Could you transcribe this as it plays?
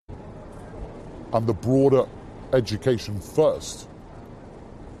and the broader education first,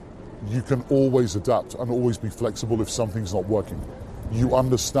 you can always adapt and always be flexible if something's not working. You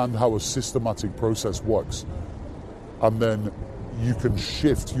understand how a systematic process works, and then you can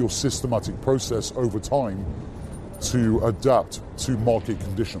shift your systematic process over time to adapt to market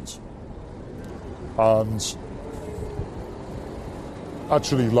conditions. And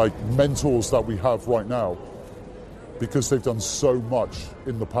actually, like mentors that we have right now, because they've done so much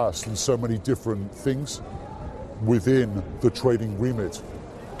in the past and so many different things within the trading remit.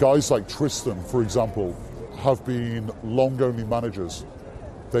 Guys like Tristan, for example, have been long-only managers.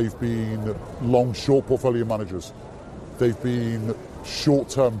 They've been long-short portfolio managers. They've been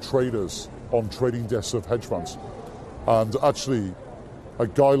short-term traders on trading desks of hedge funds. And actually, a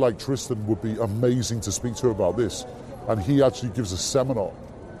guy like Tristan would be amazing to speak to about this. And he actually gives a seminar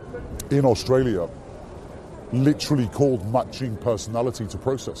in Australia literally called Matching Personality to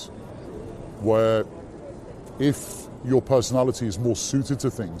Process, where if your personality is more suited to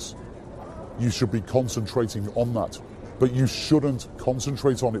things, you should be concentrating on that. But you shouldn't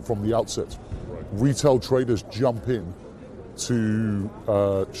concentrate on it from the outset. Retail traders jump in to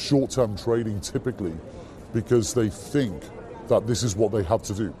short-term trading typically because they think that this is what they have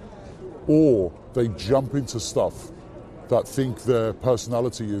to do. Or they jump into stuff that think their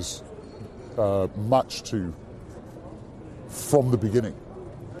personality is matched to from the beginning.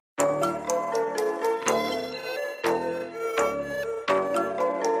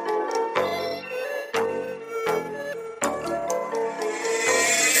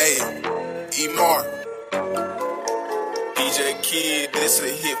 DJ Kid, this a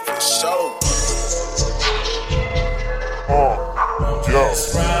hit for sure.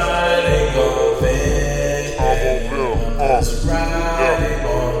 Just riding on it. I'm on Bill. Just riding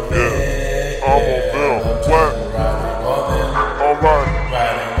on it. I'm on Bill. What? All right.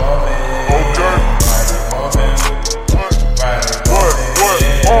 Riding on it. Okay. Riding on it. What? Riding on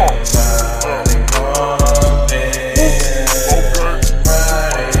it. What? Riding on it.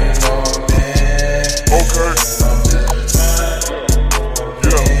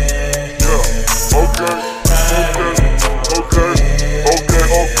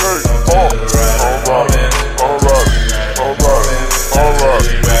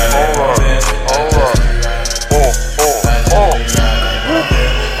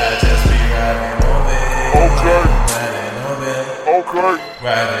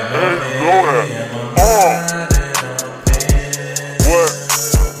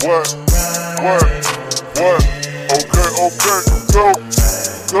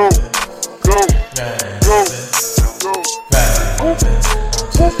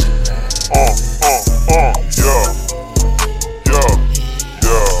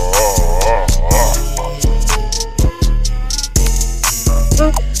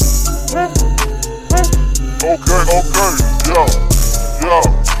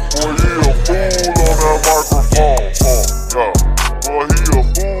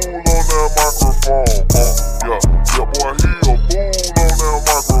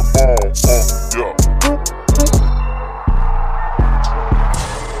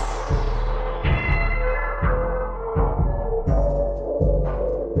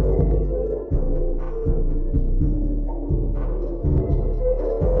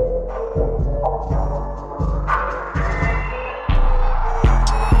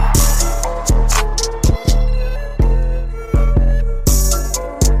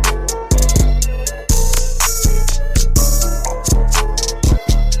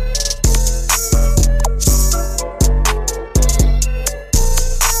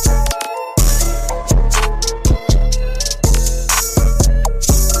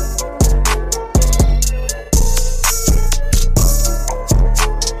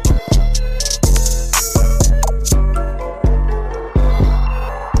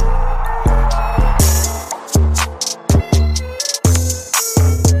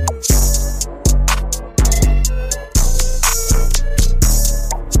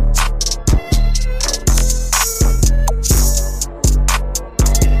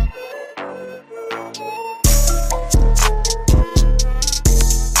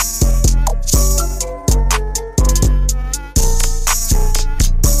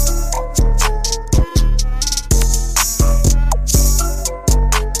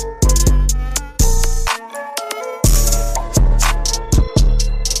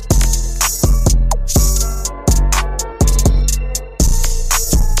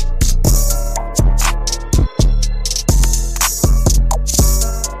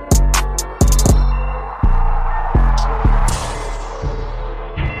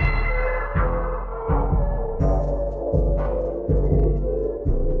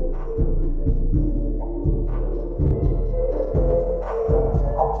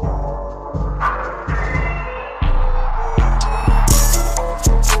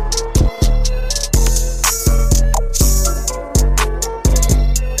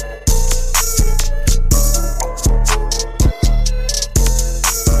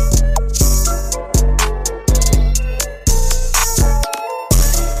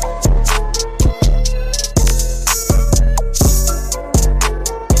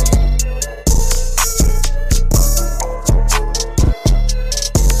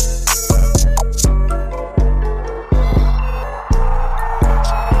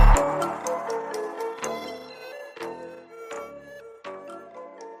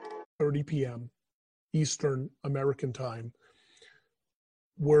 8:30 p.m. Eastern American time,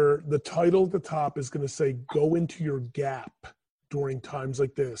 where the title at the top is going to say, go into your gap during times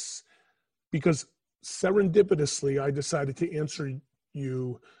like this. Because serendipitously, I decided to answer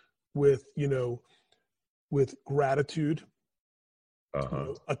you with, with gratitude,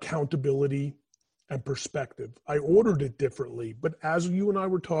 accountability, and perspective. I ordered it differently, but as you and I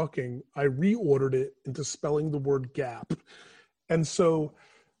were talking, I reordered it into spelling the word gap. And so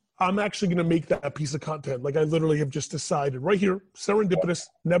I'm actually going to make that piece of content. Like I literally have just decided right here, serendipitous,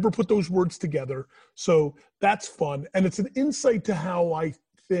 never put those words together. So that's fun. And it's an insight to how I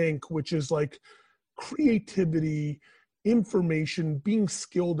think, which is like creativity, information, being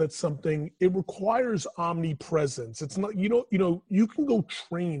skilled at something. It requires omnipresence. It's not, you can go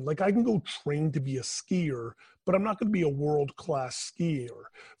train, like I can go train to be a skier, but I'm not going to be a world-class skier.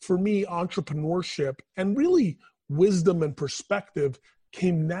 For me, entrepreneurship and really wisdom and perspective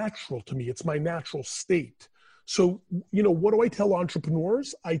came natural to me. It's my natural state. So, what do I tell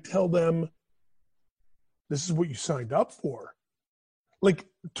entrepreneurs? I tell them, this is what you signed up for. Like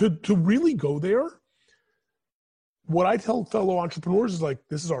to really go there, what I tell fellow entrepreneurs is like,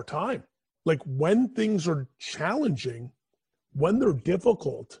 this is our time. Like when things are challenging, when they're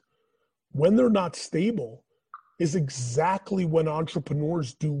difficult, when they're not stable, is exactly when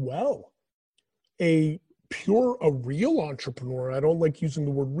entrepreneurs do well. A real entrepreneur, I don't like using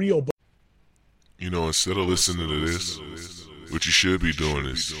the word real, but instead of listening to this, what you should be doing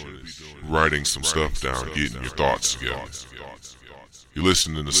is writing some stuff down, getting your thoughts together. You're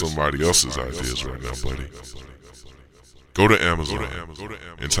listening to somebody else's ideas right now, buddy. Go to Amazon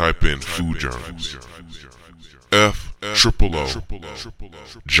and type in food journals. FOOO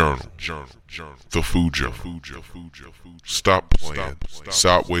journal. The food journal. Stop playing.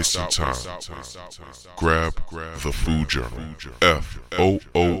 Stop wasting time. Grab the food journal.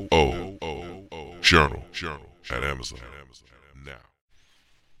 FOOO journal at Amazon. Now.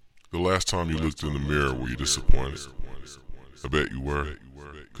 The last time you looked in the mirror, were you disappointed? I bet you were,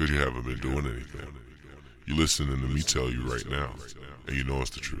 because you haven't been doing anything. You're listening to me tell you right now, and you know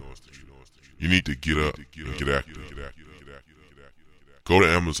it's the truth. You need to get up and get active. Go to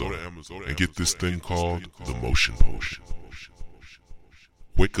Amazon and get this thing called the Motion Potion.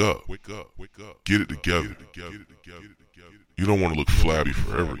 Wake up. Get it together. You don't want to look flabby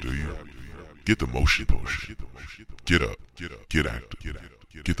forever, do you? Get the Motion Potion. Get up. Get active.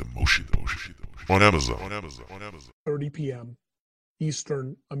 Get the Motion Potion. On Amazon. 30 p.m.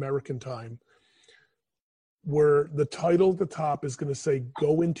 Eastern American time, where the title at the top is going to say,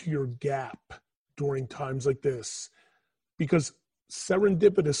 go into your gap during times like this. Because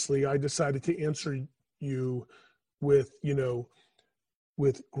serendipitously, I decided to answer you with,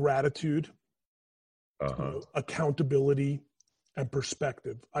 with gratitude, accountability, and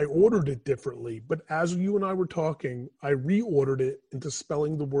perspective. I ordered it differently, but as you and I were talking, I reordered it into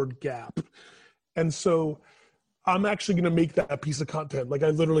spelling the word gap. And so I'm actually going to make that piece of content. Like I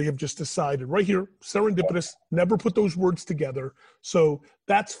literally have just decided right here, serendipitous, never put those words together. So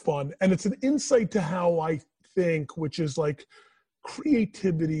that's fun. And it's an insight to how I think, which is like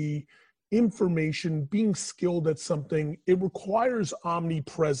creativity, information, being skilled at something. It requires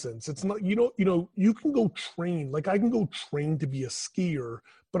omnipresence. It's not, you can go train, like I can go train to be a skier,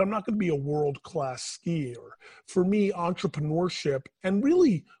 but I'm not going to be a world-class skier. For me, entrepreneurship and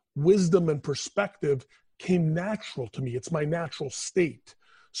really wisdom and perspective came natural to me. It's my natural state.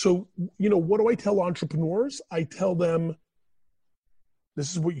 So, what do I tell entrepreneurs? I tell them,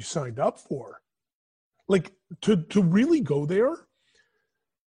 this is what you signed up for. Like to really go there,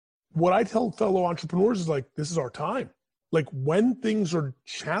 what I tell fellow entrepreneurs is like, this is our time. Like when things are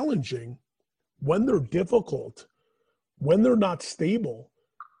challenging, when they're difficult, when they're not stable,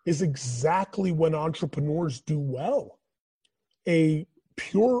 is exactly when entrepreneurs do well. A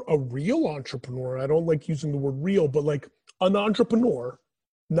real entrepreneur, I don't like using the word real, but like an entrepreneur,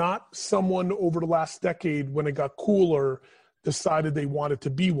 not someone over the last decade when it got cooler decided they wanted to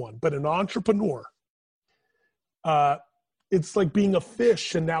be one, but an entrepreneur. It's like being a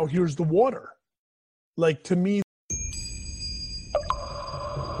fish and now here's the water. Like to me,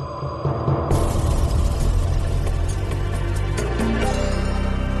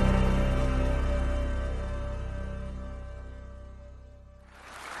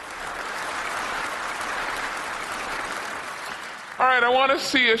 All right, I want to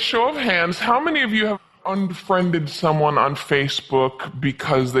see a show of hands. How many of you have unfriended someone on Facebook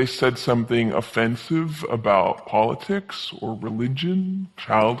because they said something offensive about politics or religion,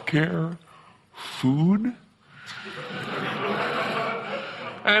 childcare, food?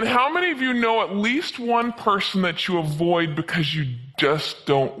 And how many of you know at least one person that you avoid because you just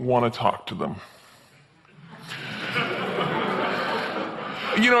don't want to talk to them?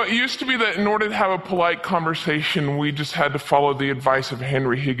 You know, it used to be that in order to have a polite conversation, we just had to follow the advice of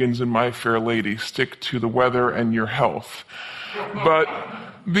Henry Higgins and My Fair Lady, stick to the weather and your health. But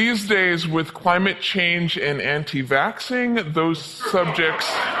these days, with climate change and anti-vaxxing, those subjects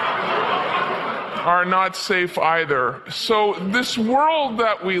are not safe either. So this world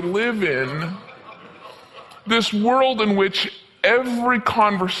that we live in, this world in which every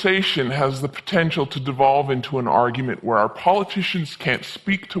conversation has the potential to devolve into an argument where our politicians can't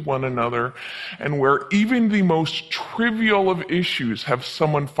speak to one another and where even the most trivial of issues have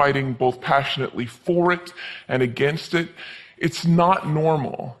someone fighting both passionately for it and against it, it's not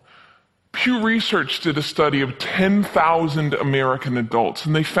normal. Pew Research did a study of 10,000 American adults,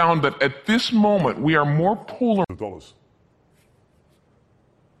 and they found that at this moment we are more polarized.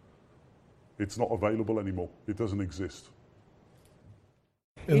 It's not available anymore. It doesn't exist.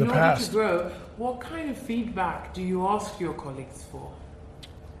 In order to grow, what kind of feedback do you ask your colleagues for?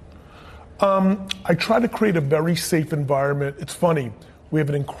 I try to create a very safe environment. It's funny, we have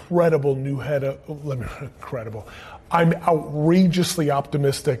an incredible new head of, incredible. I'm outrageously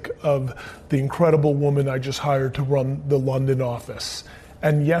optimistic of the incredible woman I just hired to run the London office.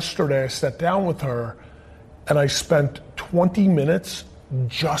 And yesterday I sat down with her and I spent 20 minutes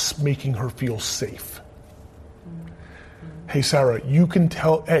just making her feel safe. Hey, Sarah, you can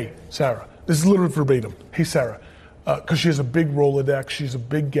tell, hey, Sarah, this is literally verbatim. Hey, Sarah, because she has a big Rolodex, she's a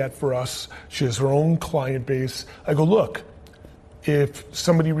big get for us, she has her own client base. I go, look, if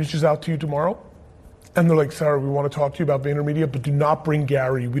somebody reaches out to you tomorrow and they're like, Sarah, we want to talk to you about VaynerMedia, but do not bring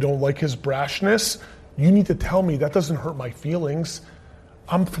Gary, we don't like his brashness, you need to tell me that doesn't hurt my feelings.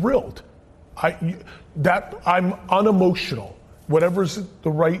 I'm thrilled. I'm unemotional. Whatever's the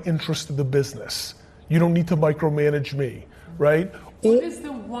right interest of the business. You don't need to micromanage me. Right? What is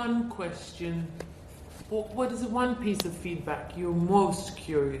the one question, or what is the one piece of feedback you're most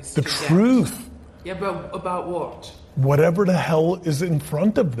curious to get? The truth. Yeah, but about what? Whatever the hell is in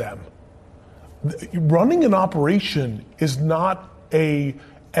front of them. Running an operation is not a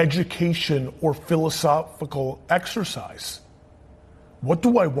education or philosophical exercise. What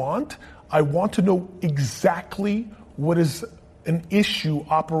do I want? I want to know exactly what is an issue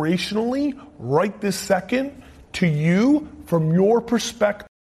operationally right this second to you from your perspective.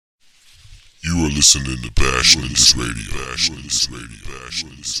 You are listening to Passionless Radio.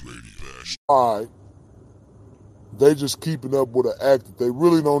 All right. They just keeping up with an act that they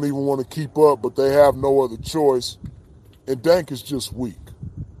really don't even want to keep up, but they have no other choice. And Dank is just weak.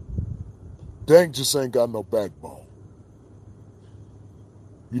 Dank just ain't got no backbone.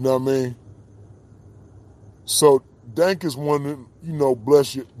 You know what I mean? So Dank is one that, you know,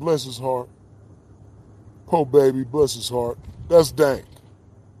 bless his heart. Oh, baby, bless his heart. That's Dank.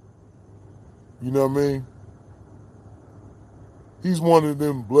 You know what I mean? He's one of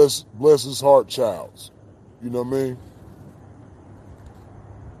them bless his heart childs. You know what I mean?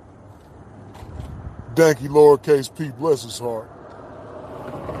 Danky lowercase p, bless his heart.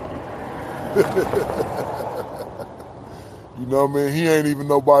 You know what I mean? He ain't even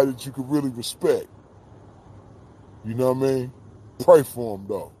nobody that you could really respect. You know what I mean? Pray for him,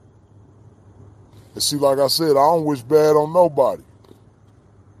 though. And see, like I said, I don't wish bad on nobody.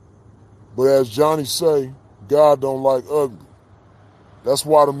 But as Johnny say, God don't like ugly. That's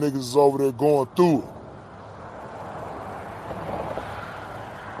why them niggas is over there going through it.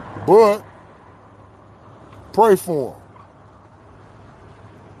 But pray for him.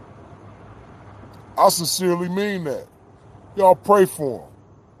 I sincerely mean that. Y'all pray for him.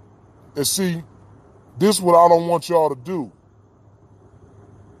 And see, this is what I don't want y'all to do.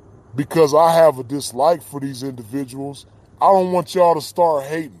 Because I have a dislike for these individuals, I don't want y'all to start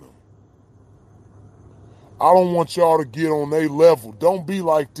hating them. I don't want y'all to get on their level. Don't be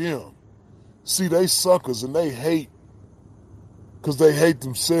like them. See, they suckers and they hate because they hate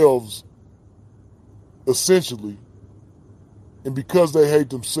themselves, essentially. And because they hate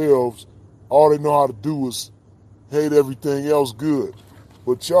themselves, all they know how to do is hate everything else good.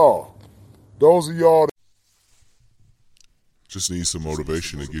 But y'all, those of y'all that just need some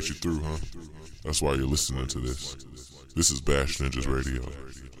motivation to get you through, huh? That's why you're listening to this. This is Bash Ninjas Radio,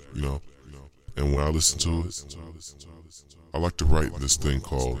 you know? And when I listen to it, I like to write this thing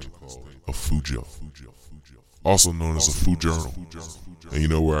called a Fujo, also known as a food journal. And you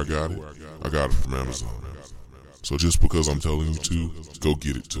know where I got it? I got it from Amazon. So just because I'm telling you to, go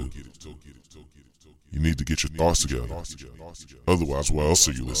get it too. You need to get your thoughts together. Otherwise, why else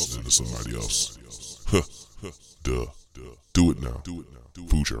are you listening to somebody else? Duh. Do it now.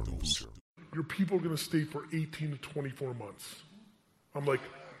 Food journals. Your people are going to stay for 18 to 24 months. I'm like,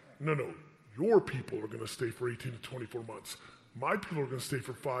 no, your people are going to stay for 18 to 24 months. My people are going to stay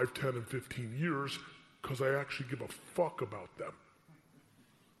for 5, 10, and 15 years because I actually give a fuck about them.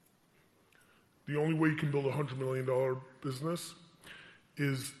 The only way you can build a $100 million business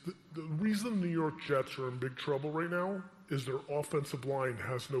is the reason the New York Jets are in big trouble right now is their offensive line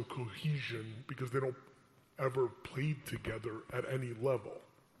has no cohesion because they don't ever play together at any level.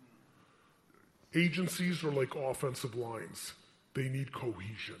 Agencies are like offensive lines. They need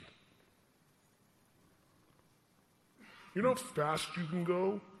cohesion. You know how fast you can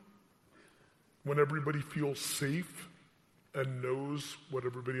go when everybody feels safe and knows what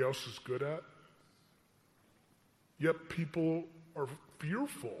everybody else is good at? Yet people are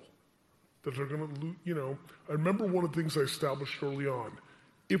fearful that they're going to lose. I remember one of the things I established early on.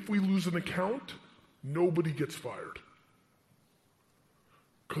 If we lose an account, nobody gets fired.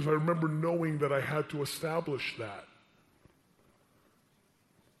 Because I remember knowing that I had to establish that.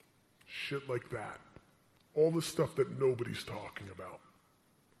 Shit like that. All the stuff that nobody's talking about.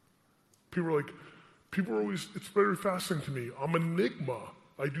 People are always, it's very fascinating to me. I'm an enigma.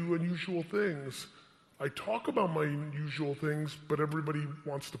 I do unusual things. I talk about my unusual things, but everybody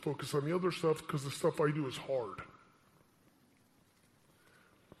wants to focus on the other stuff because the stuff I do is hard.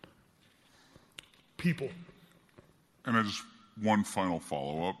 People. And I just, one final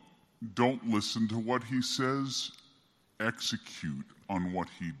follow-up. Don't listen to what he says. Execute on what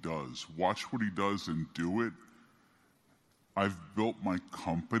he does. Watch what he does and do it. I've built my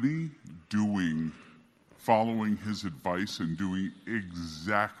company following his advice and doing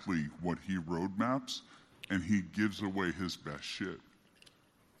exactly what he roadmaps, and he gives away his best shit.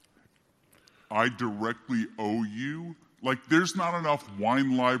 I directly owe you, there's not enough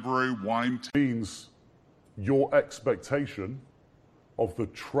wine library, means your expectation of the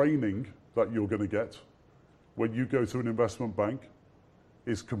training that you're going to get when you go to an investment bank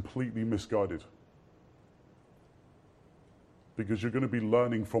is completely misguided. Because you're going to be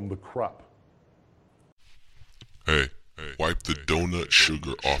learning from the crap. Hey, wipe the donut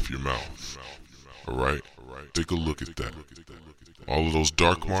sugar off your mouth. All right? Take a look at that. All of those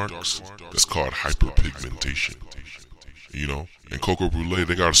dark marks, that's called hyperpigmentation. And Cocoa Brulee,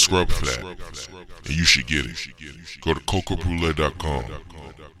 they got a scrub for that. And you should get it. Go to CocoaBrulee.com.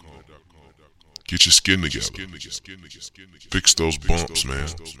 Get your skin together. Fix those bumps, man.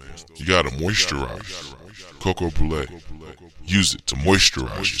 You gotta moisturize. Cocoa Brulee. Use it to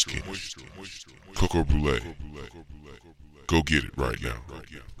moisturize your skin. Cocoa Brulee. Go get it right now.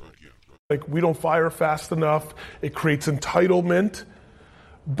 We don't fire fast enough. It creates entitlement.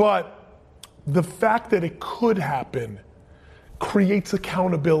 But the fact that it could happen creates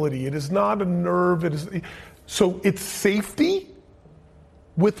accountability. It is not a nerve. So it's safety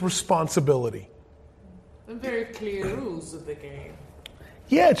with responsibility. And very clear rules of the game.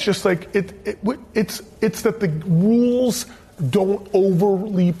 Yeah, it's just it's that the rules don't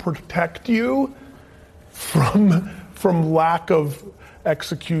overly protect you from lack of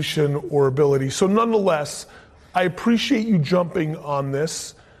execution or ability. So nonetheless, I appreciate you jumping on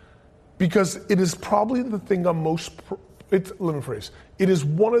this because it is probably the thing I'm most, let me rephrase, it is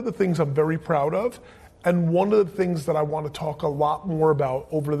one of the things I'm very proud of and one of the things that I want to talk a lot more about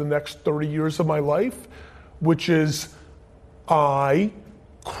over the next 30 years of my life, which is I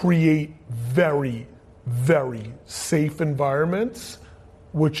create very, very safe environments,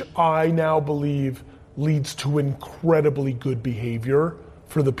 which I now believe leads to incredibly good behavior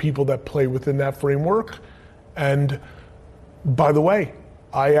for the people that play within that framework. And by the way,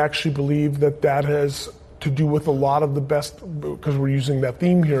 I actually believe that has to do with a lot of the best, because we're using that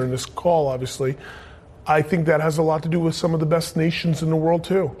theme here in this call, obviously. I think that has a lot to do with some of the best nations in the world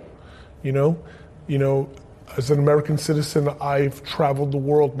too. As an American citizen, I've traveled the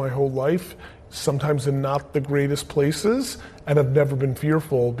world my whole life, sometimes in not the greatest places, and I've never been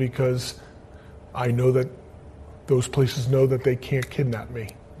fearful because I know that those places know that they can't kidnap me.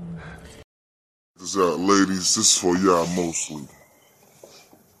 Ladies, this is for y'all mostly.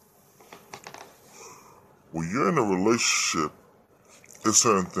 When you're in a relationship, there's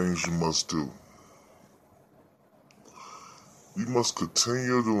certain things you must do. You must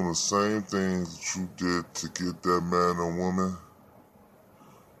continue doing the same things that you did to get that man or woman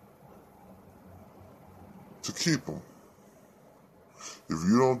to keep them. If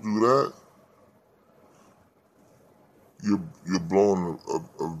you don't do that, you're blowing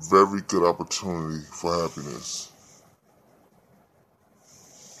a very good opportunity for happiness.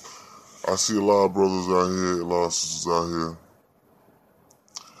 I see a lot of brothers out here, a lot of sisters out here.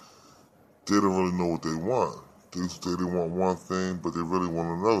 They don't really know what they want. They say they want one thing, but they really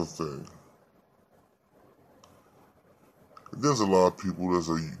want another thing. And there's a lot of people that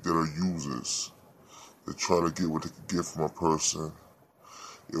are users that try to get what they can get from a person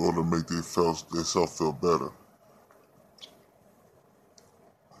in order to make themselves feel better.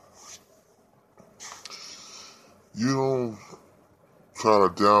 You don't try to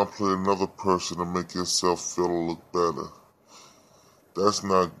downplay another person to make yourself feel or look better. That's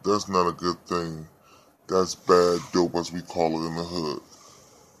not a good thing. That's bad dope, as we call it in the hood.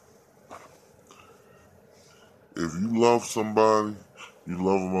 If you love somebody, you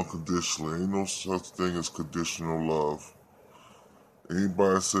love them unconditionally. Ain't no such thing as conditional love.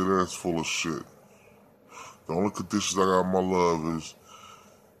 Anybody say that's full of shit. The only conditions I got in my love is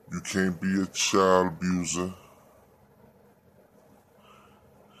you can't be a child abuser.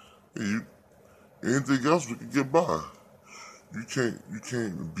 Anything else we can get by. You can't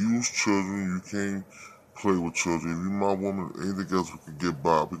abuse children. You can't play with children. If you're my woman, anything else we can get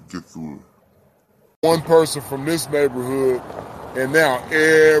by. We can get through it. One person from this neighborhood, and now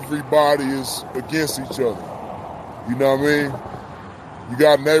everybody is against each other. You know what I mean? You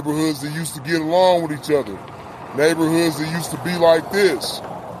got neighborhoods that used to get along with each other. Neighborhoods that used to be like this.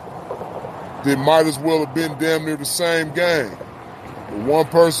 That might as well have been damn near the same gang. But one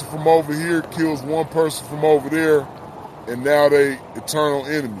person from over here kills one person from over there, and now they eternal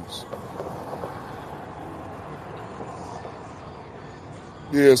enemies.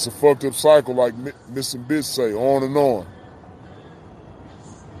 Yeah, it's a fucked up cycle, like Missing Bitch say, on and on.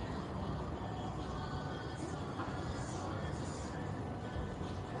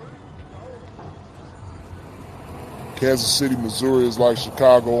 Kansas City, Missouri is like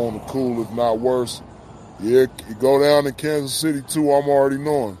Chicago on the cool, if not worse. Yeah, you go down to Kansas City too, I'm already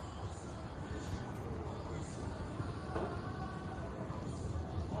knowing.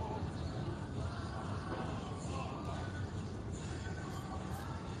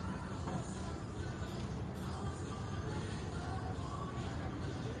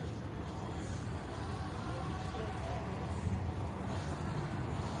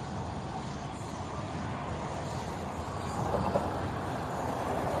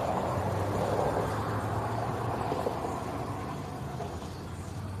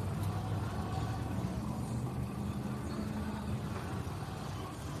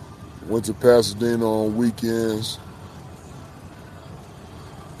 Went to Pasadena on weekends.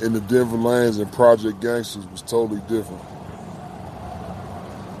 In the Denver lanes and Project Gangsters was totally different.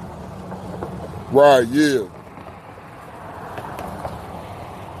 Right, yeah.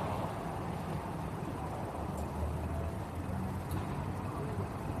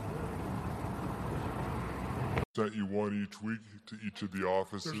 Sent you one each week to each of the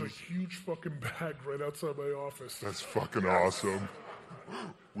offices. There's a huge fucking bag right outside my office. That's fucking awesome.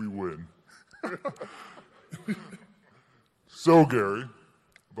 We win. So, Gary,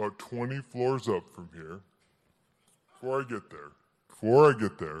 about 20 floors up from here, before I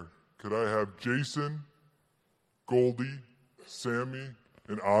get there, could I have Jason, Goldie, Sammy,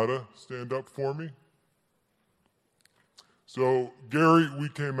 and Ada stand up for me? So, Gary, we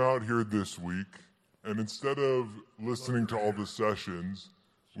came out here this week, and instead of listening to all the sessions,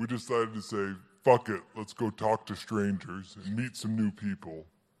 we decided to say, fuck it, let's go talk to strangers and meet some new people.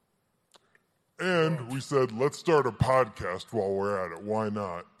 And we said, let's start a podcast while we're at it. Why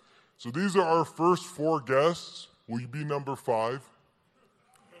not? So these are our first 4 guests. Will you be number 5?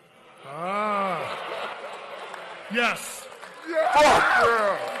 Yes. Yeah! Fuck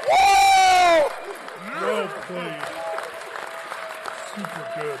yeah! Whoa! Well played. Super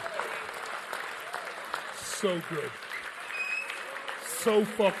good. So good. So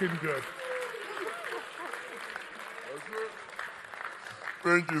fucking good.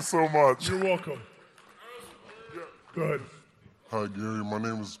 Thank you so much. You're welcome. Go ahead. Hi, Gary. My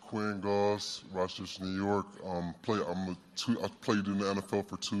name is Quinn Goss, Rochester, New York. I played in the NFL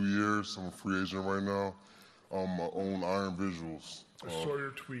for 2 years. I'm a free agent right now. I own Iron Visuals. I saw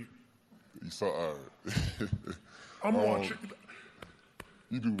your tweet. You saw, all right. I'm watching.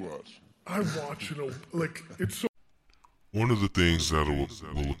 You do watch. I'm watching, it's so. One of the things that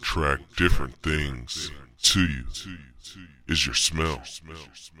will attract different things to you is your smell.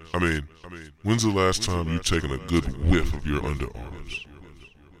 I mean, when's the last time you've taken a good whiff of your underarms?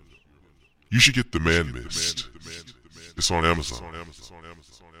 You should get the Man Mist. It's on Amazon.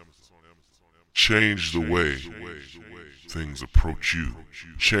 Change the way things approach you.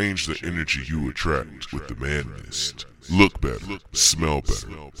 Change the energy you attract with the Man Mist. Look better, smell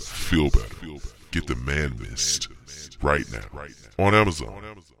better, feel better. Get the Man Mist right now on Amazon.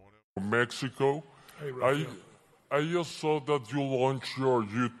 Mexico. Hey, I just saw that you launched your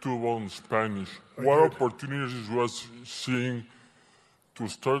YouTube on Spanish. What opportunities was seeing to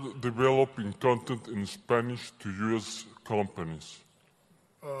start developing content in Spanish to U.S. companies?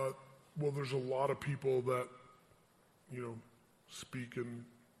 Well, there's a lot of people that, speak and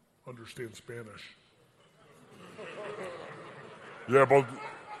understand Spanish. Yeah, but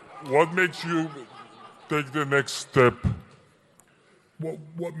what makes you take the next step?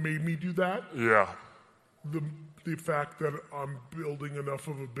 What made me do that? Yeah. The fact that I'm building enough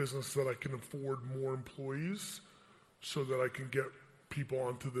of a business that I can afford more employees so that I can get people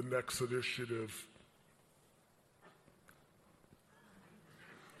onto the next initiative.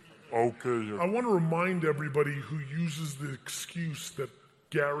 Okay. I want to remind everybody who uses the excuse that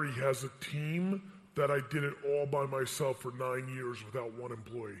Gary has a team that I did it all by myself for 9 years without one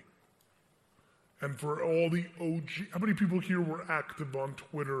employee. And for all the OG, how many people here were active on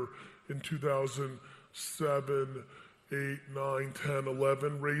Twitter in 2007, 8, 9, 10,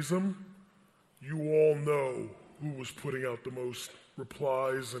 11? Raise them. You all know who was putting out the most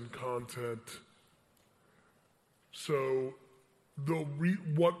replies and content. So,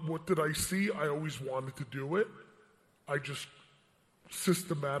 what did I see? I always wanted to do it. I just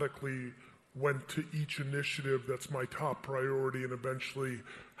systematically went to each initiative that's my top priority and eventually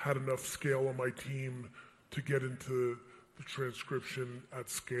had enough scale on my team to get into the transcription at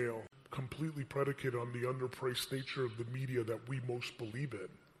scale, completely predicated on the underpriced nature of the media that we most believe in.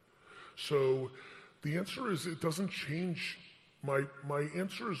 So the answer is it doesn't change. My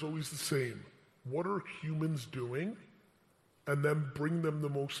answer is always the same. What are humans doing? And then bring them the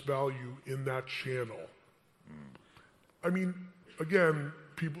most value in that channel. I mean, again,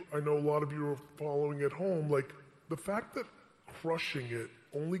 people, I know a lot of you are following at home, like the fact that Crushing It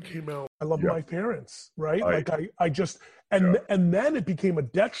only came out. I love my parents, right? I just, and then it became a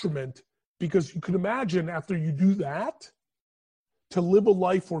detriment because you can imagine after you do that, to live a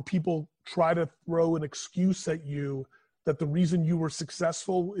life where people try to throw an excuse at you that the reason you were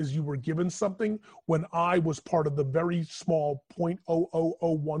successful is you were given something when I was part of the very small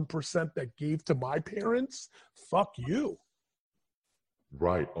 0.0001% that gave to my parents. Fuck you.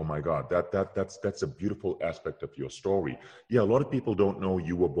 Right. Oh my God. That's a beautiful aspect of your story. Yeah, a lot of people don't know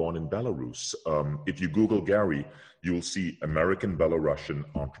you were born in Belarus. If you Google Gary, you'll see American Belarusian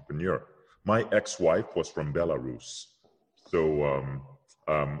entrepreneur. My ex-wife was from Belarus. So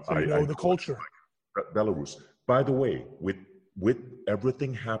I know the culture. Belarus. By the way, with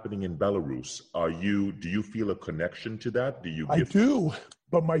everything happening in Belarus, do you feel a connection to that? I do,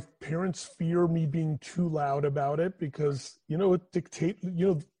 but my parents fear me being too loud about it because,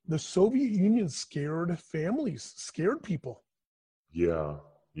 the Soviet Union scared families, scared people. Yeah,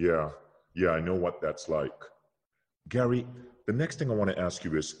 I know what that's like. Gary, the next thing I want to ask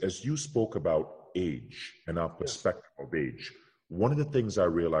you is, as you spoke about age and our perspective of age, one of the things I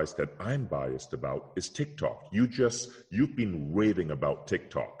realized that I'm biased about is TikTok. You've been raving about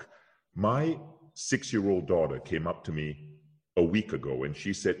TikTok. My 6-year-old daughter came up to me a week ago and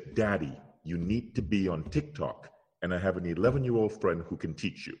she said, "Daddy, you need to be on TikTok. And I have an 11-year-old friend who can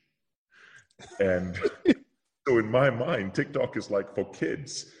teach you." And so in my mind, TikTok is like for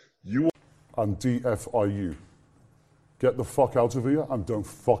kids. And DFIU. Get the fuck out of here and don't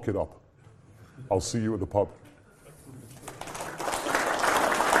fuck it up. I'll see you at the pub.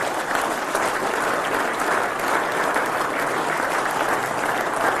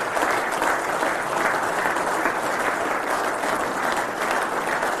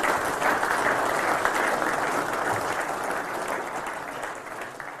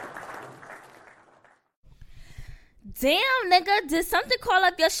 Damn, nigga, did something crawl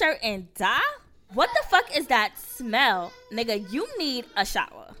up your shirt and die? What the fuck is that smell? Nigga, you need a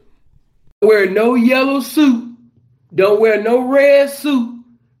shower. Wear no yellow suit. Don't wear no red suit.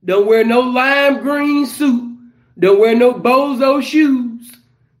 Don't wear no lime green suit. Don't wear no bozo shoes.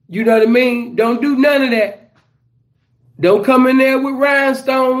 You know what I mean? Don't do none of that. Don't come in there with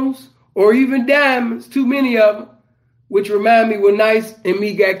rhinestones or even diamonds, too many of them. Which remind me when Nice and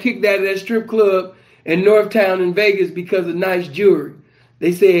me got kicked out of that strip club in Northtown in Vegas because of nice jewelry.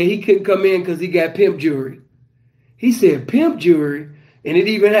 They said he couldn't come in because he got pimp jewelry. He said pimp jewelry, and it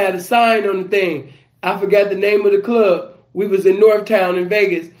even had a sign on the thing. I forgot the name of the club. We was in Northtown in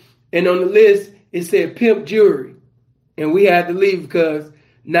Vegas, and on the list, it said pimp jewelry. And we had to leave because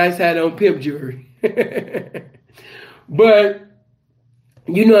Nice had on pimp jewelry. But,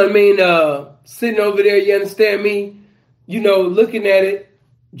 you know what I mean? Sitting over there, you understand me? Looking at it,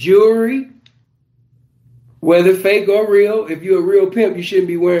 jewelry, whether fake or real. If you're a real pimp, you shouldn't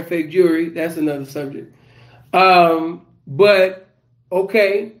be wearing fake jewelry. That's another subject. But,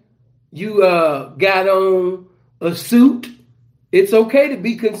 okay, you got on a suit. It's okay to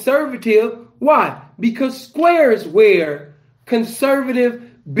be conservative. Why? Because squares wear conservative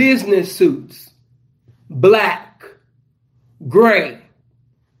business suits. Black, gray,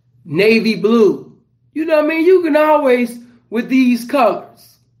 navy blue. You know what I mean? You can always, with these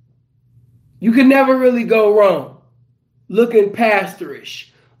colors, you can never really go wrong. Looking pastorish,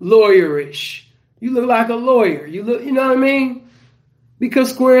 lawyerish. You look like a lawyer. You know what I mean? Because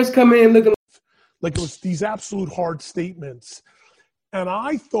squares come in looking like it was these absolute hard statements. And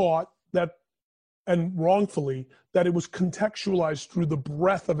I thought that, and wrongfully, that it was contextualized through the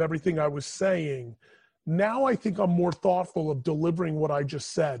breadth of everything I was saying. Now I think I'm more thoughtful of delivering what I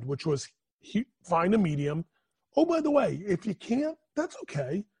just said, which was find a medium. Oh, by the way, if you can't, that's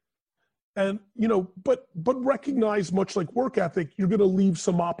okay. And, but recognize, much like work ethic, you're going to leave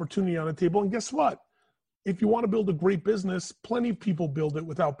some opportunity on the table. And guess what? If you want to build a great business, plenty of people build it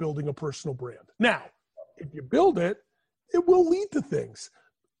without building a personal brand. Now, if you build it, it will lead to things.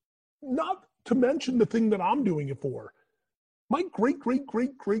 Not to mention the thing that I'm doing it for. My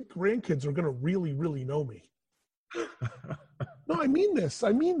great-great-great-great-grandkids are going to really, really know me. No, I mean this.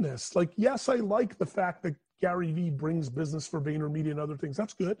 Like, yes, I like the fact that Gary Vee brings business for VaynerMedia and other things.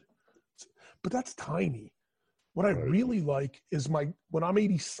 That's good. But that's tiny. What I really like is when I'm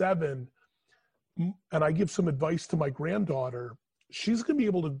 87 and I give some advice to my granddaughter, she's going to be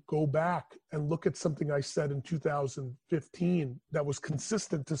able to go back and look at something I said in 2015 that was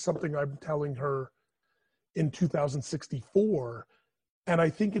consistent to something I'm telling her in 2064. And I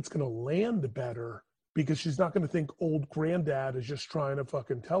think it's going to land better because she's not going to think old granddad is just trying to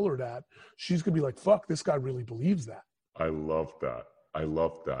fucking tell her that. She's going to be like, fuck, this guy really believes that. I love that.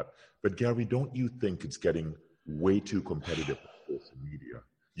 But Gary, don't you think it's getting way too competitive on social media?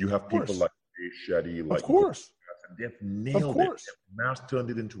 You have people like Jay Shetty, like, of course, they've nailed it. They've mass turned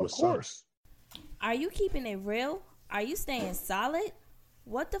it into a song. Are you keeping it real? Are you staying solid?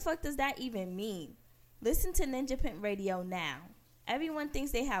 What the fuck does that even mean? Listen to Ninja Pimp Radio now. Everyone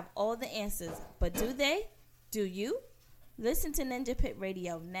thinks they have all the answers, but do they? Do you? Listen to Ninja Pimp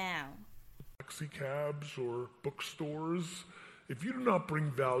Radio now. Taxi cabs or bookstores. If you do not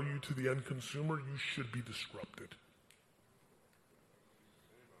bring value to the end consumer, you should be disrupted.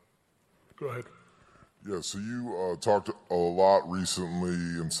 Go ahead. Yeah, so you talked a lot recently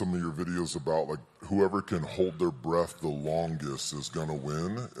in some of your videos about like whoever can hold their breath the longest is going to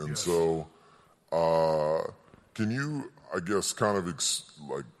win. And so can you, I guess, kind of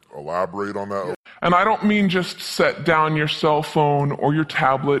elaborate on that? And I don't mean just set down your cell phone or your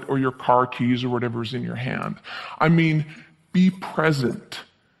tablet or your car keys or whatever's in your hand. I mean, be present.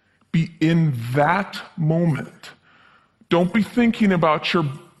 Be in that moment. Don't be thinking about your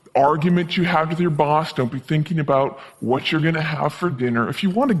argument you had with your boss. Don't be thinking about what you're going to have for dinner. If you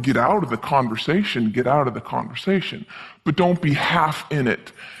want to get out of the conversation, get out of the conversation. But don't be half in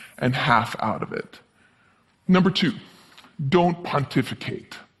it and half out of it. Number 2, don't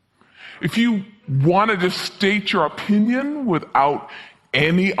pontificate. If you want to just state your opinion without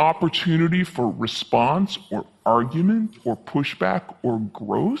any opportunity for response or argument or pushback or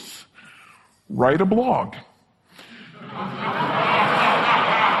growth, write a blog.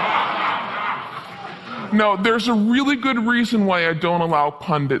 No, there's a really good reason why I don't allow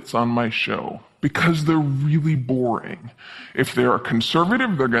pundits on my show. Because they're really boring. If they're a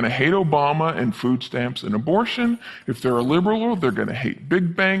conservative, they're going to hate Obama and food stamps and abortion. If they're a liberal, they're going to hate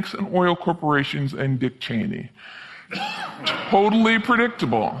big banks and oil corporations and Dick Cheney. Totally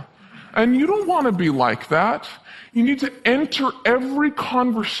predictable. And you don't want to be like that. You need to enter every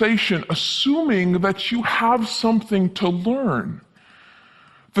conversation assuming that you have something to learn.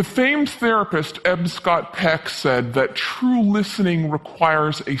 The famed therapist Eb Scott Peck said that true listening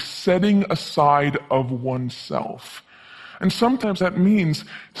requires a setting aside of oneself. And sometimes that means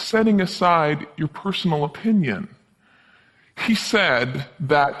setting aside your personal opinion. He said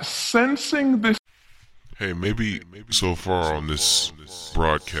that sensing this... Hey, maybe so far on this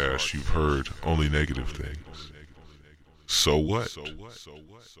broadcast you've heard only negative things. So what?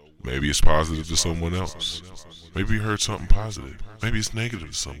 Maybe it's positive to someone else. Maybe you heard something positive. Maybe it's negative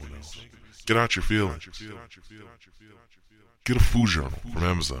to someone else. Get out your feelings. Get a food journal from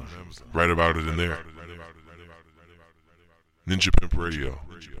Amazon. Write about it in there. Ninja Pimp Radio.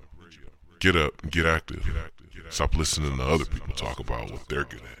 Get up and get active. Stop listening to other people talk about what they're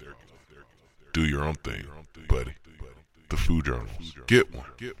good at. Do your own thing, buddy. The food journals. Get one.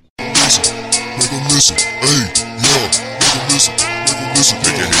 Listen, make them listen. Hey, yo, make them listen. Make them listen.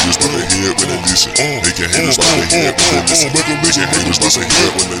 They can haters by their head when they listen. They can haters by their head when they listen. They can haters by their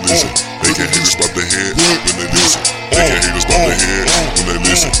head when they listen. They can haters by their head when they listen. They can haters by their head when they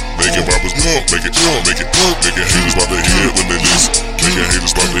listen. Making rappers, haters bob their head when they listen. Making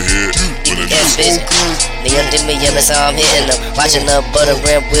haters bob their head when they listen. Me, so I'm hitting them. Watching the butter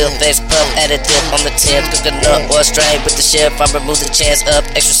rim wheel face puff additive on the Thames. Coconut or strain with the chef. I remove the chance up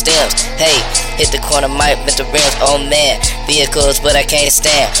extra stems. Hey, hit the corner, might bend the rims. Oh man, vehicles, but I can't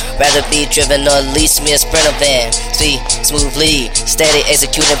stand. Rather be driven or lease me a Sprinter van. See, smoothly, steady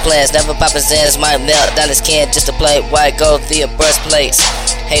executing plans. Never popping Zans, might melt down this can just to play white gold via birthplace.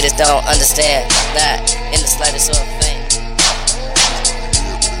 Haters don't understand, not in the slightest or faint.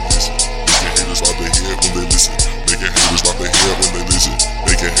 Haters bob their head when they listen. Making haters bob their head when they listen.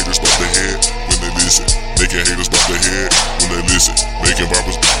 Making haters bob their head when they listen. Making haters bob their head when they listen.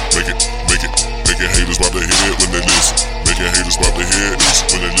 Making haters bob their head when they listen. Making haters bob their head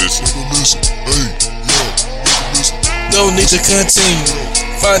when they listen. Hey, listen. No need to continue.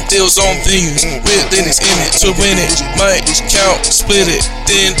 Find deals on venues with Linux in it to win it. Might count, split it,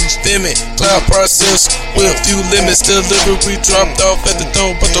 then dim it. Cloud process with few limits. Delivery dropped off at the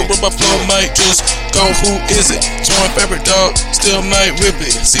door, but the robot flow might just go. Who is it? Torn fabric dog, still might rip it.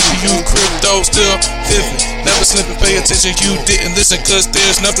 CPU crypto, still pivoting. Never slipping, pay attention. You didn't listen, cause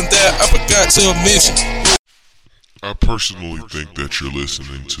there's nothing that I forgot to mention. I personally think that you're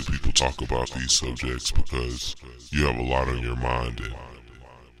listening to people talk about these subjects because you have a lot on your mind and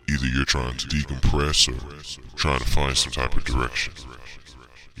either you're trying to decompress or trying to find some type of direction.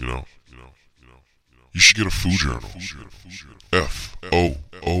 You know? You should get a food journal.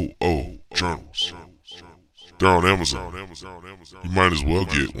 FOOO journals. They're on Amazon. You might as well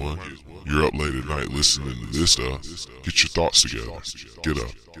get one. You're up late at night listening to this stuff. Get your thoughts together. Get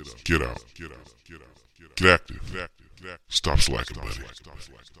up. Get out. Get active. Stop slacking, buddy.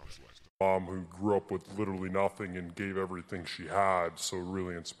 Mom who grew up with literally nothing and gave everything she had, so it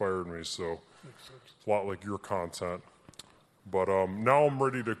really inspired me. So it's a lot like your content. But now I'm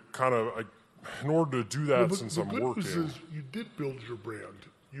ready to kind of, in order to do that, since I'm working. The good news is you did build your brand.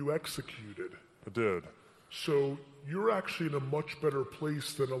 You executed. I did. So you're actually in a much better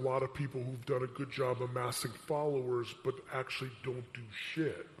place than a lot of people who've done a good job amassing followers but actually don't do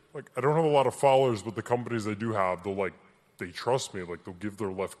shit. Like, I don't have a lot of followers, but the companies I do have, they trust me. Like, they'll give their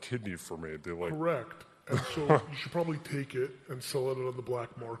left kidney for me. They like. Correct. And so you should probably take it and sell it on the black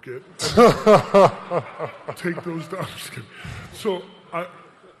market. Take those down. So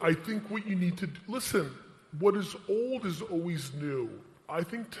I think what you need to do, listen, what is old is always new. I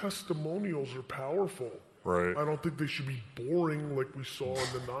think testimonials are powerful. Right. I don't think they should be boring like we saw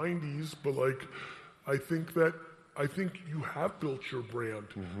in the 90s, but like, I think you have built your brand.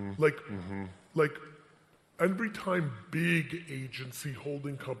 Mm-hmm. Like every time big agency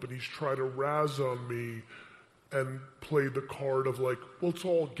holding companies try to razz on me and play the card of like, well, it's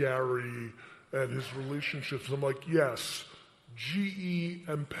all Gary and his relationships. I'm like, yes, GE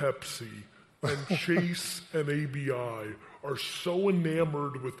and Pepsi and Chase and ABI are so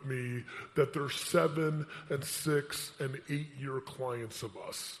enamored with me that they're 7 and 6 and 8 year clients of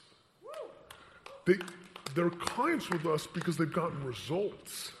us. They're clients with us because they've gotten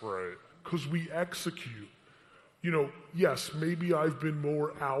results. Right. Because we execute. You know, yes, maybe I've been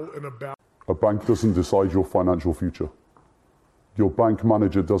more out and about. A bank doesn't decide your financial future. Your bank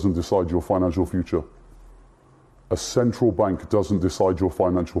manager doesn't decide your financial future. A central bank doesn't decide your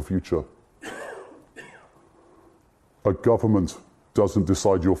financial future. A government doesn't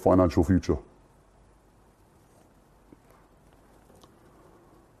decide your financial future.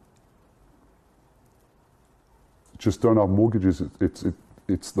 Just don't have mortgages. It's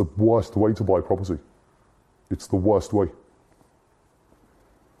the worst way to buy property. It's the worst way.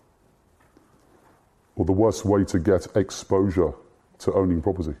 Or the worst way to get exposure to owning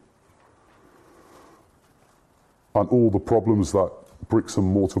property. And all the problems that bricks and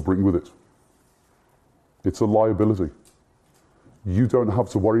mortar bring with it. It's a liability. You don't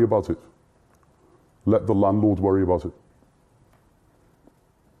have to worry about it. Let the landlord worry about it.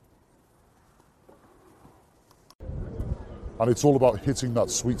 And it's all about hitting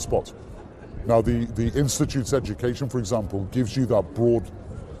that sweet spot. Now, the Institute's education, for example, gives you that broad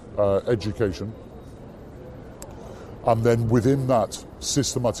education. And then within that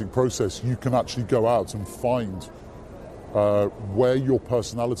systematic process, you can actually go out and find where your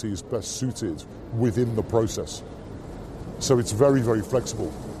personality is best suited within the process. So it's very, very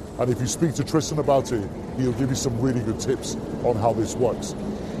flexible. And if you speak to Tristan about it, he'll give you some really good tips on how this works.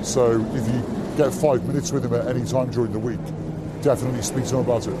 So if you get 5 minutes with him at any time during the week, definitely speak to him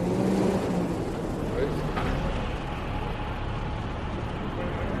about it.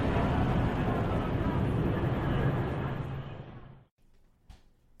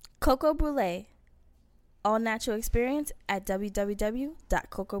 Cocoa Brulee. All natural experience at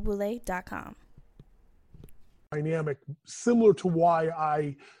www.cocoabrule.com. dynamic, similar to why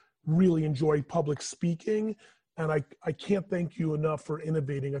I really enjoy public speaking. And I can't thank you enough for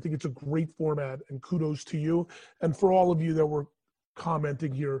innovating. I think it's a great format, and kudos to you. And for all of you that were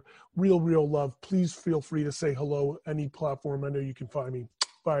commenting here, real love. Please feel free to say hello any platform. I know you can find me.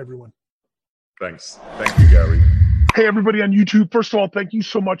 Bye, everyone. Thanks. Thank you, Gary. Hey, everybody on YouTube. First of all, thank you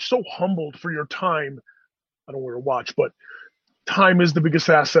so much. So humbled for your time. I don't wear a watch, but time is the biggest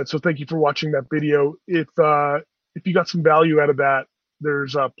asset. So thank you for watching that video. If you got some value out of that,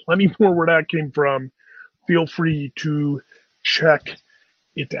 there's plenty more where that came from. Feel free to check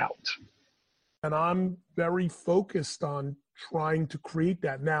it out. And I'm very focused on trying to create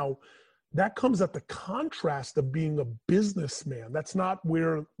that. Now, that comes at the contrast of being a businessman. That's not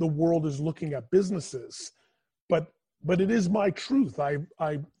where the world is looking at businesses, but it is my truth. I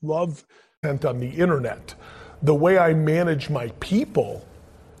love content on the internet. The way I manage my people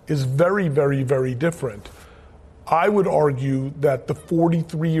is very, very, very different. I would argue that the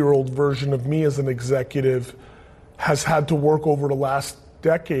 43-year-old version of me as an executive has had to work over the last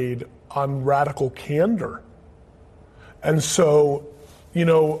decade on radical candor. And so,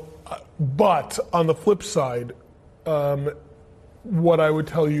 but on the flip side, what I would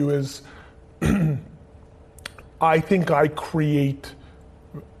tell you is I think I create,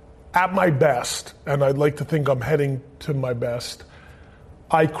 at my best, and I'd like to think I'm heading to my best,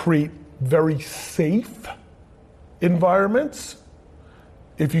 I create very safe environments.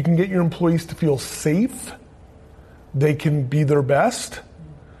 If you can get your employees to feel safe, they can be their best.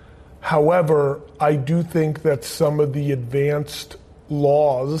 However, I do think that some of the advanced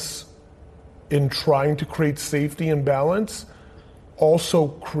laws in trying to create safety and balance also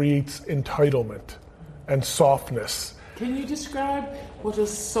creates entitlement and softness. Can you describe what a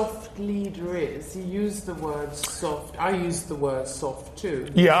soft leader is? You use the word soft. I use the word soft too.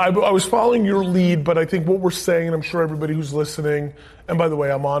 Yeah, I was following your lead, but I think what we're saying, and I'm sure everybody who's listening, and by the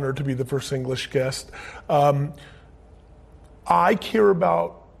way, I'm honored to be the first English guest. I care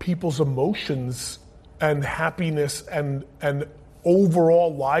about people's emotions and happiness and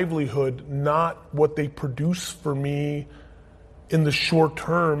overall livelihood, not what they produce for me in the short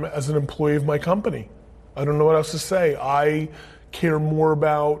term as an employee of my company. I don't know what else to say. I care more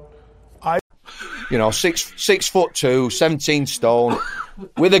about 6'2", 17 stone,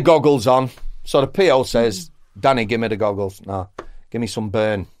 with the goggles on. So the PO says, Danny, give me the goggles. No, give me some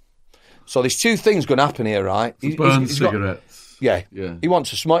burn. So there's two things going to happen here, right? Burn cigarettes. Yeah. He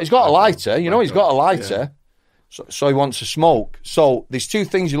wants to smoke. He's got a lighter. He's got a lighter. Yeah. So he wants to smoke. So there's two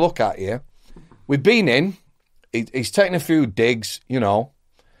things you look at here. We've been in. He's taken a few digs,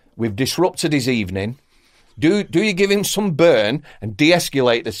 We've disrupted his evening. Do you give him some burn and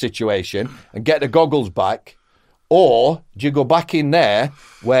de-escalate the situation and get the goggles back? Or do you go back in there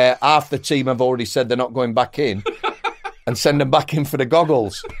where half the team have already said they're not going back in and send them back in for the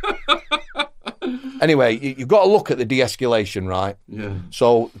goggles? Anyway, you've got to look at the de-escalation, right? Yeah.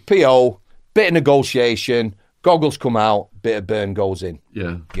 So, PO, bit of negotiation, goggles come out, bit of burn goes in.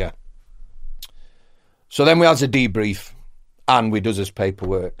 Yeah. Yeah. So then we has a debrief and we does his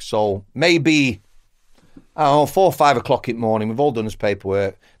paperwork. So maybe, 4 or 5 o'clock in the morning, we've all done his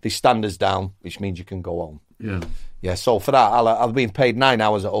paperwork. They stand us down, which means you can go home. Yeah. Yeah, so for that, I'll be paid 9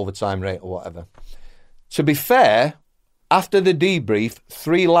 hours at overtime rate or whatever. To be fair, after the debrief,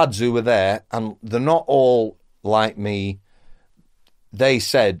 3 lads who were there, and they're not all like me, they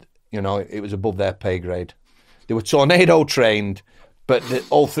said, it was above their pay grade. They were tornado trained, but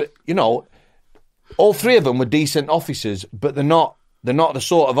all three of them were decent officers, but they're not the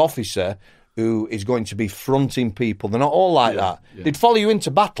sort of officer who is going to be fronting people. They're not all like that. Yeah. They'd follow you into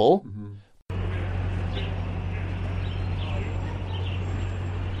battle. Mm-hmm.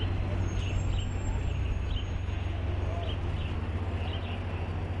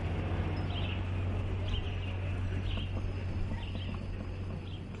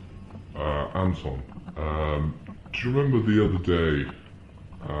 Anton, do you remember the other day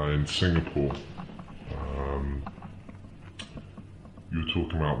in Singapore, you were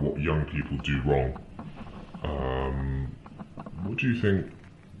talking about what young people do wrong. What do you think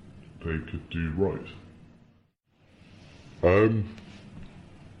they could do right?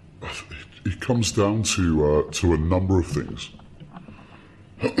 It comes down to a number of things,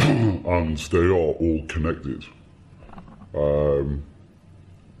 and they are all connected.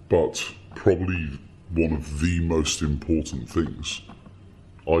 But probably one of the most important things,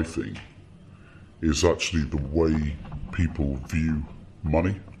 I think, is actually the way people view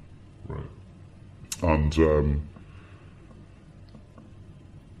money. Right. And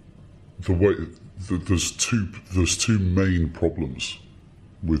the way there's two main problems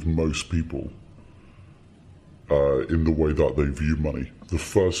with most people, in the way that they view money. The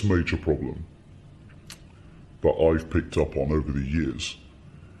first major problem that I've picked up on over the years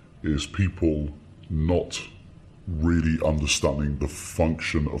is people not really understanding the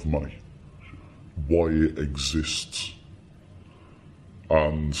function of money, why it exists.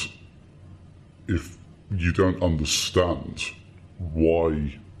 And if you don't understand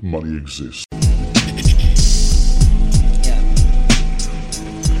why money exists,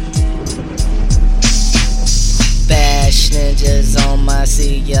 Bash ninjas on my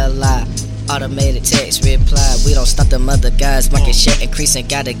CLI. Automated text reply. We don't stop them other guys. Market share increasing.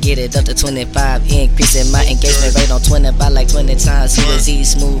 Gotta get it up to 25. Increasing my engagement rate on 20 by like 20 times. See the Z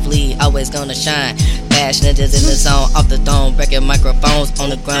smoothly. Always gonna shine. Bash ninjas in the zone. Off the dome. Breaking microphones on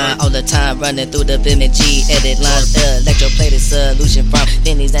the grind all the time. Running through the BIM and G. Edit lines. Electroplated solution from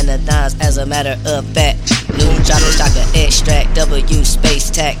pennies and the dimes. As a matter of fact. New chocolate shocker extract. W space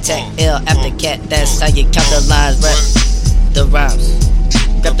tac tac L after cat. That's how you count the lines. Rap the rhymes.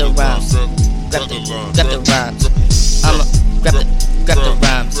 Grab the rhymes. Grab the rhymes. I'ma grab the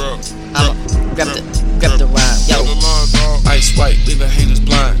rhymes. I'ma grab the rhymes. Yo. Ice white, leaving haters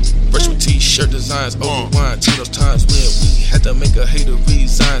blind. Virtual t-shirt designs over wine. To those times when we had to make a hater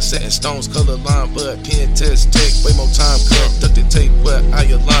resign. Setting stones, color line, but pen test take way more time. Conducted tape where I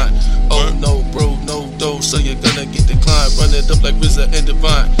align. Oh no, bro, no dough, so you're gonna get declined. Run it up like RZA and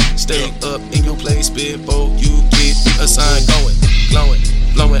Divine. Stay up in your place, spitball, you get assigned. Going, glowing.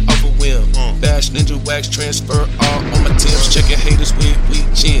 Blowing off a whim. Bash ninja wax transfer all on my Timbs. Checking haters with weak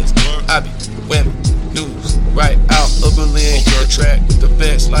chins. I be whamming news right out of Berlin. Hit the track with the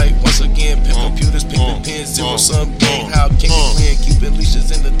vets like once again. Pimp computers, pimping pins, zero sum game. How can we win? Keeping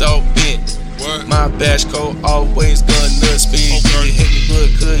leashes in the dog bin. My bash code always gonna spin. You hit me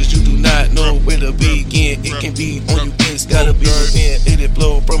good cause you do not know where to begin. It can be on you, it's gotta be within. It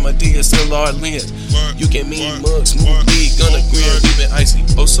blow from a DSLR lens. You can mean mug smoothly, gonna grin, leaving icy,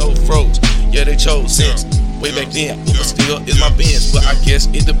 oh so froze. Yeah, they chose sense way back then, but still is my Benz. But I guess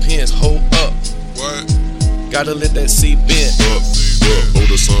it depends, hold up. Gotta let that seep in.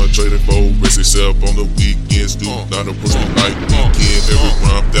 Older son trading for rest itself on the weekends. Do not approach me like weekend. Every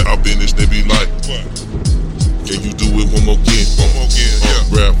rhyme that I finish, they be like, can you do it one more again?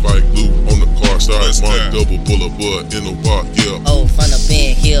 Graphite glue on the car side. My double bullet bud in the walk, yeah. Oh, from the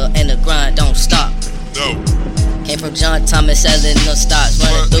Ben Hill and the grind don't stop. No. Came from John Thomas selling no stocks.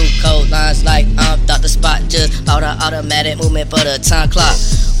 Running through code lines like I'm Dr. Spot. Just bought an automatic movement for the time clock.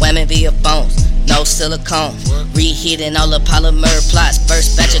 Whamming via phones. No silicone, reheating all the polymer plots.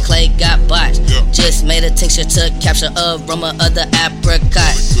 First batch of clay got botched. Just made a tincture to capture aroma of the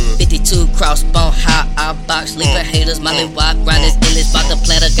apricot. 52 crossbone, how I box. Leaving haters, molly walk, grinders in this box. The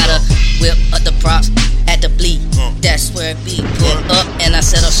platter gotta whip up the props at the bleed. That's where it be. Pull up and I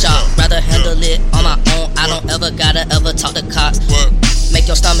settle shop. Rather handle it on my own. I don't ever gotta ever talk to cops. Make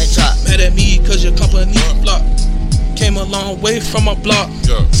your stomach drop. Mad at me cause your company flop. Came a long way from my block.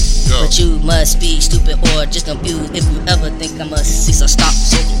 But you must be stupid or just confused if you ever think I must see some stop.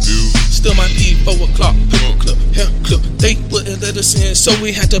 So confused. Still might be 4 o'clock. Paper clip, hair clip. They wouldn't let us in, so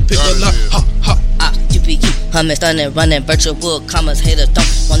we had to pick a lock. Ha ha. UPU, humming, stunning, running, virtual commas. Haters don't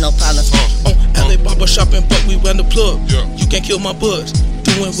want no problems. On Alibaba shopping, but we ran the plug. You can't kill my buzz.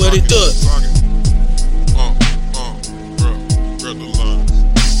 Doing what it does. Grab the line.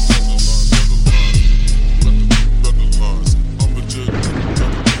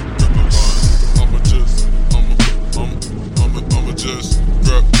 Just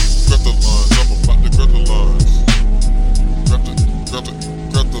grab the lines. I'm about to grab the lines. Grab the lines. I'm about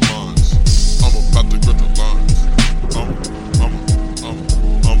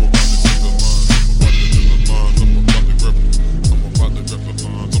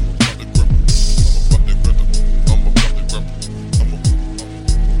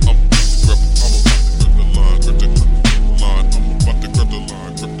to grab the lines. I'm about to grab the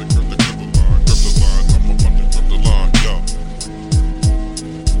lines. I'm about to grab the lines. I'm about to grab the lines.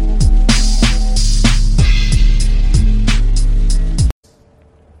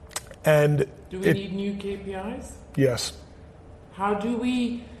 And do we need new KPIs? Yes. How do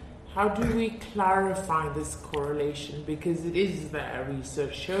we clarify this correlation? Because it is there.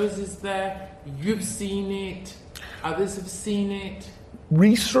 Research shows it's there. You've seen it. Others have seen it.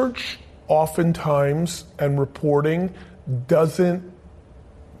 Research oftentimes and reporting doesn't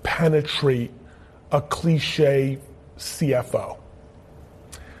penetrate a cliche CFO.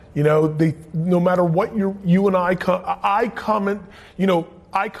 You know, no matter what you and I come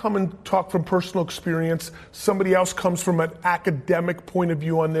and talk from personal experience. Somebody else comes from an academic point of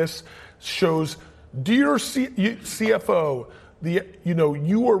view on this, shows, dear CFO,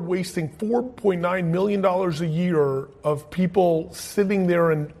 You are wasting $4.9 million a year of people sitting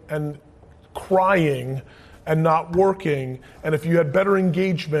there and crying and not working. And if you had better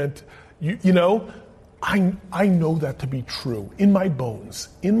engagement, I know that to be true in my bones.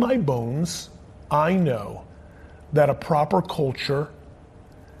 In my bones, I know that a proper culture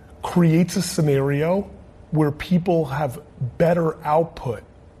creates a scenario where people have better output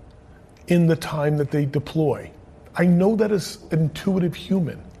in the time that they deploy. I know that as an intuitive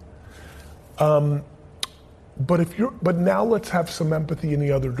human. But now let's have some empathy in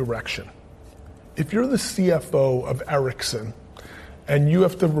the other direction. If you're the CFO of Ericsson and you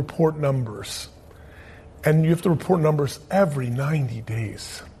have to report numbers, and you have to report numbers every 90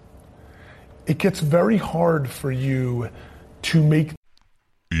 days, it gets very hard for you to make.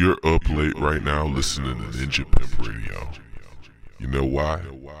 You're up late right now listening to Ninja Pimp Radio. You know why?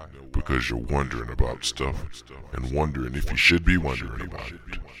 Because you're wondering about stuff and wondering if you should be wondering about it.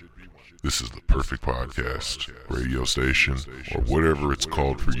 This is the perfect podcast, radio station, or whatever it's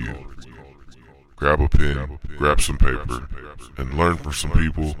called for you. Grab a pen, grab some paper, and learn from some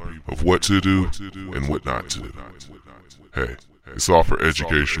people of what to do and what not to do. Hey, it's all for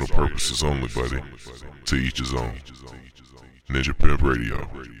educational purposes only, buddy. To each his own. Ninja Pimp Radio.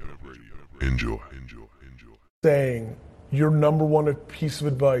 Enjoy. Saying your number one piece of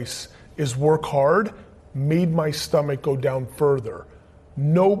advice is work hard made my stomach go down further.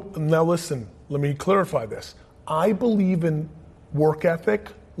 Now listen, let me clarify this. I believe in work ethic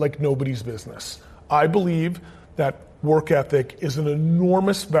like nobody's business. I believe that work ethic is an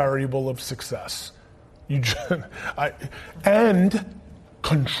enormous variable of success. And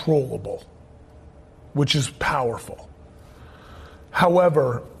controllable, which is powerful.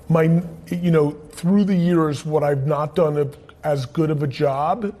 However, through the years, what I've not done as good of a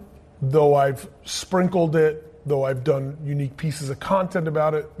job, though I've sprinkled it, though I've done unique pieces of content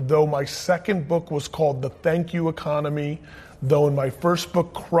about it, though my second book was called The Thank You Economy, though in my first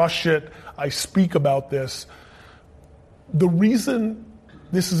book, Crush It, I speak about this. The reason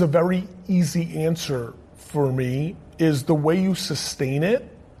this is a very easy answer for me is the way you sustain it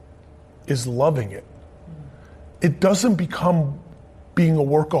is loving it. It doesn't become being a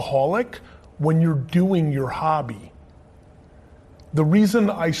workaholic when you're doing your hobby. The reason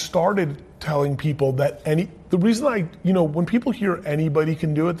I started telling people that when people hear anybody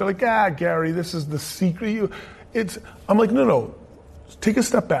can do it, they're like, Gary, this is the secret. I'm like, no, take a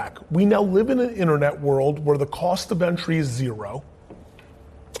step back. We now live in an internet world where the cost of entry is zero.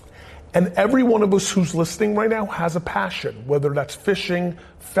 And every one of us who's listening right now has a passion, whether that's fishing,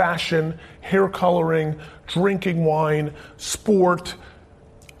 fashion, hair coloring, drinking wine, sport.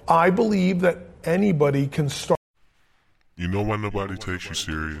 I believe that anybody can start. You know why nobody takes you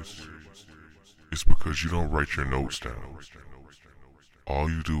serious? It's because you don't write your notes down. All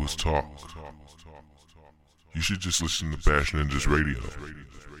you do is talk. You should just listen to Bash Ninjas Radio.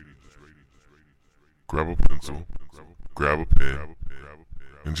 Grab a pencil, grab a pen,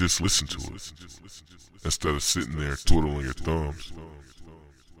 and just listen to it. Instead of sitting there twiddling your thumbs.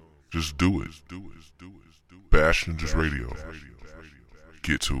 Just do it. Bash Ninjas Radio.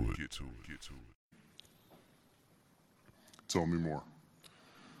 Get to it. Tell me more.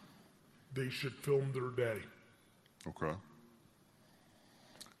 They should film their day. Okay.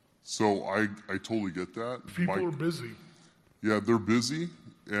 So I totally get that. People are busy. Yeah, they're busy,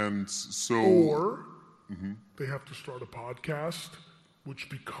 and so... Or they have to start a podcast, which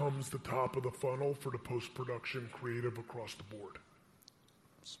becomes the top of the funnel for the post-production creative across the board.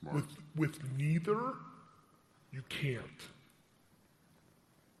 Smart. With neither, you can't.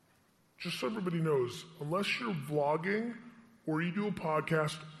 Just so everybody knows, unless you're vlogging, or you do a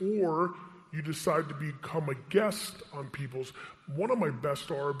podcast, or you decide to become a guest on people's... One of my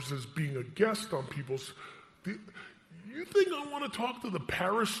best arbs is being a guest on people's... You think I want to talk to the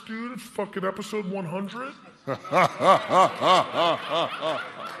Paris dude at fucking episode 100?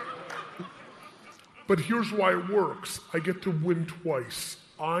 But here's why it works. I get to win twice.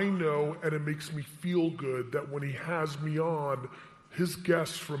 I know, and it makes me feel good, that when he has me on, his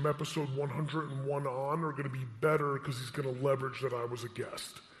guests from episode 101 on are going to be better because he's going to leverage that I was a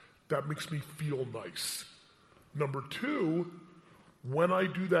guest. That makes me feel nice. Number two, when I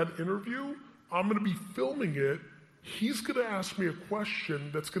do that interview, I'm going to be filming it. He's going to ask me a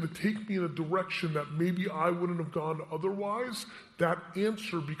question that's going to take me in a direction that maybe I wouldn't have gone otherwise. That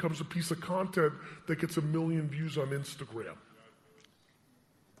answer becomes a piece of content that gets 1 million views on Instagram.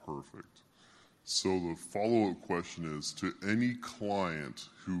 Perfect. So the follow-up question is, to any client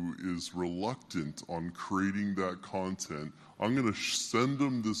who is reluctant on creating that content, I'm going to send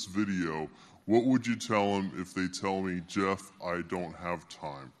them this video What would you tell them if they tell me, Jeff, I don't have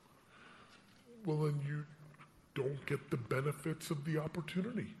time? Well, then you don't get the benefits of the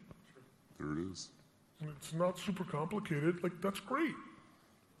opportunity. There it is. And it's not super complicated. Like, that's great.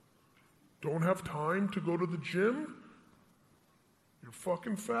 Don't have time to go to the gym? You're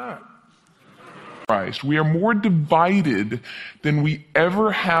fucking fat. Christ, we are more divided than we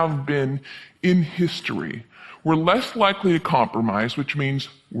ever have been in history. We're less likely to compromise, which means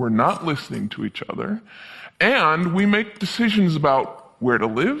we're not listening to each other. And we make decisions about where to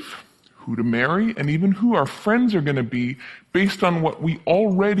live, who to marry, and even who our friends are going to be based on what we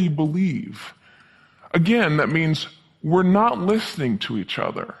already believe. Again, that means we're not listening to each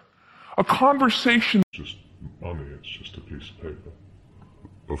other. A conversation... Just money, it's just a piece of paper.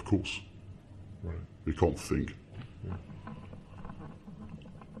 Of course. Right. You can't think. Yeah.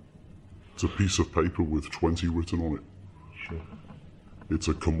 It's a piece of paper with 20 written on it. Sure. It's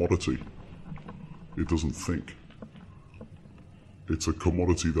a commodity. It doesn't think. It's a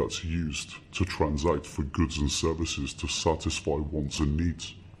commodity that's used to transact for goods and services to satisfy wants and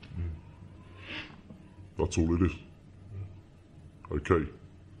needs. That's all it is. Okay.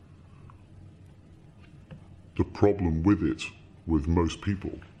 The problem with it, with most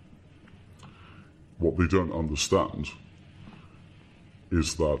people, what they don't understand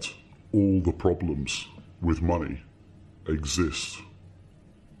is that all the problems with money exist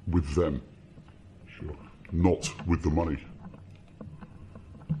with them, not with the money.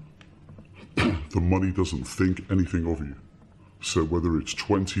 The money doesn't think anything of you. So whether it's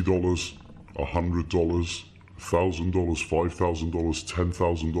 $20, $100, $1,000, $5,000,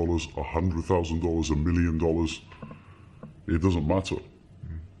 $10,000, $100,000, $1 million, it doesn't matter.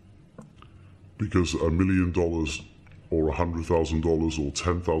 Because $1 million or $100,000 or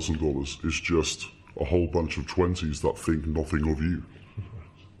 $10,000 is just a whole bunch of 20s that think nothing of you.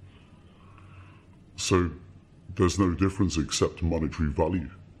 So there's no difference except monetary value.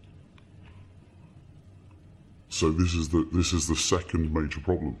 So this is the second major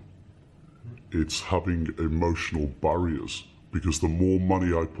problem. It's having emotional barriers, because the more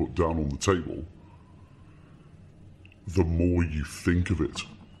money I put down on the table, the more you think of it.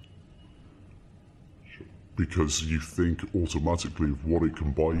 Because you think automatically of what it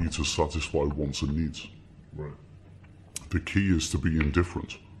can buy you to satisfy wants and needs. Right. The key is to be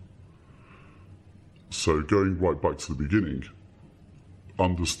indifferent. So going right back to the beginning,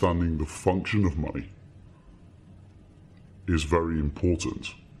 understanding the function of money is very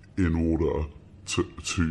important in order to